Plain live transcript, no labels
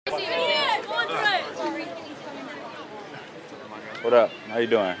What up? How you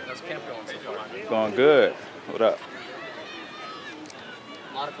doing? How's camp going so far? Going good. What up?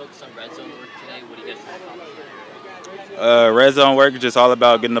 A lot of focus on red zone work today. What do you guys think? Red zone work is just all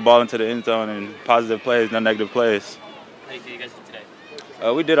about getting the ball into the end zone and positive plays, no negative plays. How do you feel you guys did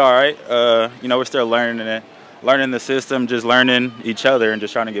today? We did all right. We're still learning it, learning the system, just learning each other and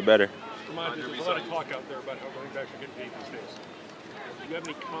just trying to get better. Rhamondre, there's a lot of talk out there about how running backs are getting paid these days. Do you have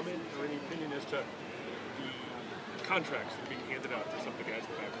any comment or any opinion as to the contracts that are being handed out to some of the guys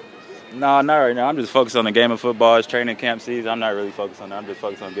in the back? No, not right now. I'm just focused on the game of football. It's training camp season. I'm not really focused on that. I'm just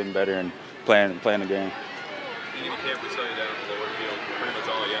focused on getting better and playing the game. Beginning of camp, we saw you down at the lower field pretty much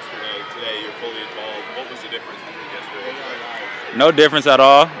all yesterday. Today, you're fully involved. What was the difference between yesterday and today? No difference at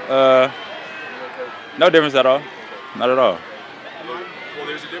all. No difference at all. Not at all. Well,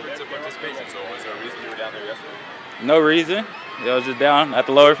 there's a difference in participation, so was there a reason you were down there yesterday? No reason. I was just down at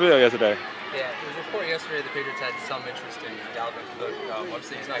the lower field yesterday. Yeah, there was a report yesterday the Patriots had some interest in Dalvin Cook.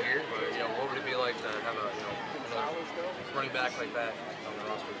 Obviously, he's not here, but what would it be like to have a running back like that on the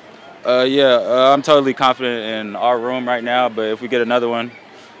roster? I'm totally confident in our room right now. But if we get another one,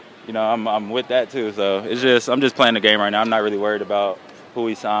 I'm with that too. So I'm just playing the game right now. I'm not really worried about who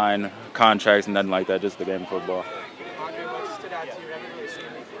we sign, contracts, and nothing like that. Just the game of football. Rhamondre, what stood out to you? We haven't really seen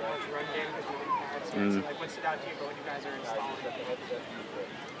anything else run game because moving pads. What stood out to you about what you guys are installing?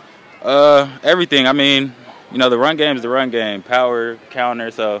 Everything. I mean, the run game is the run game, power,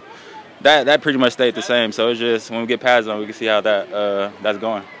 counter. So that pretty much stayed the same. So it's just when we get pads on, we can see how that's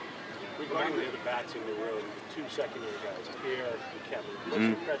going. We combined with the other bats in the room, two secondary guys, Pierre and Kevin. What's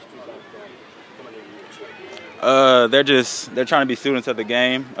impressed you about them coming in? They're trying to be students of the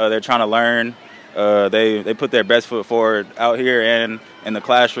game. They're trying to learn. They put their best foot forward out here and in the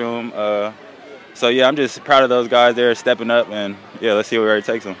classroom. So I'm just proud of those guys. They're stepping up, and let's see where it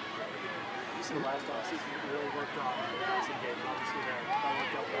takes them. The last offseason you really worked on the passing game, and obviously that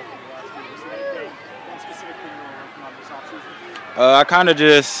worked out well for the last year. Was there anything specifically you were working on this offseason? I kind of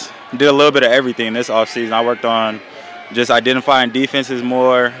just did a little bit of everything this offseason. I worked on just identifying defenses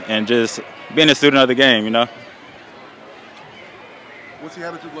more and just being a student of the game, What's the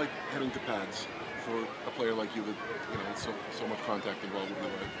attitude like heading to pads for a player like you that so much contact involved with you?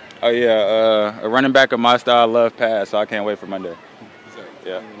 Oh yeah, a running back of my style, I love pass, so I can't wait for Monday. Is that,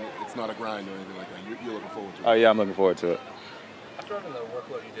 Yeah. I mean, it's not a grind or anything like that. You're looking forward to it. Oh yeah, I'm looking forward to it. After having the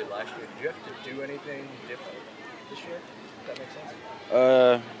workload you did last year, did you have to do anything different this year? If that makes sense?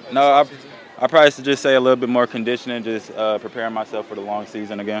 No, I probably should just say a little bit more conditioning, just preparing myself for the long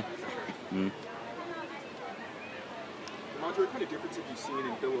season again. Rhamondre, what kind of difference have you seen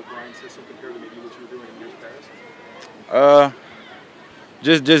in Bill O'Brien's system compared to maybe what you were doing in years past?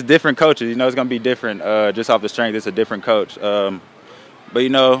 Just different coaches. It's going to be different. Just off the strength, it's a different coach. But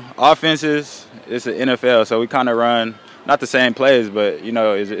offenses, it's the NFL, so we kind of run not the same plays, but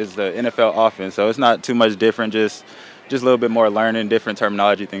it's the NFL offense, so it's not too much different. Just a little bit more learning, different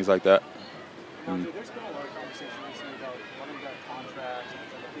terminology, things like that. Rhamondre, there's been a lot of conversation recently about running back contracts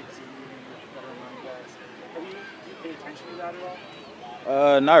and big Z, veteran running backs. Do you pay attention to that at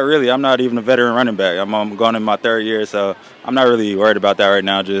all? Not really. I'm not even a veteran running back. I'm going in my third year, so I'm not really worried about that right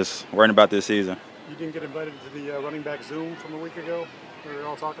now. Just worrying about this season. You didn't get invited to the running back Zoom from a week ago? We were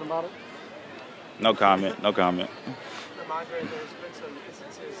all talking about it? No comment. No comment. Rhamondre, there's been some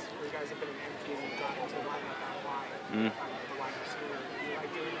instances where you guys have been in empty and you've gone into a lineup out wide, the wide receiver. Do you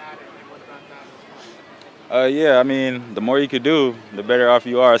like doing that, and what about that? I mean, the more you could do, the better off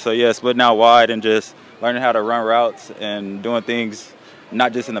you are. So splitting out wide and just learning how to run routes and doing things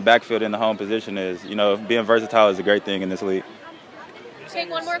not just in the backfield in the home position is, being versatile is a great thing in this league. Take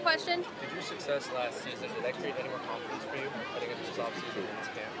one more question. Did your success last season, did that create any more confidence for you heading into this offseason and this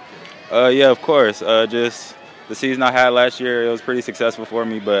camp? Yeah, of course. Just the season I had last year, it was pretty successful for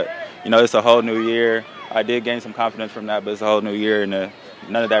me, but, it's a whole new year. I did gain some confidence from that, but it's a whole new year, and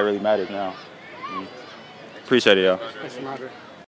none of that really matters now. Appreciate it, y'all. Thanks, Rhamondre.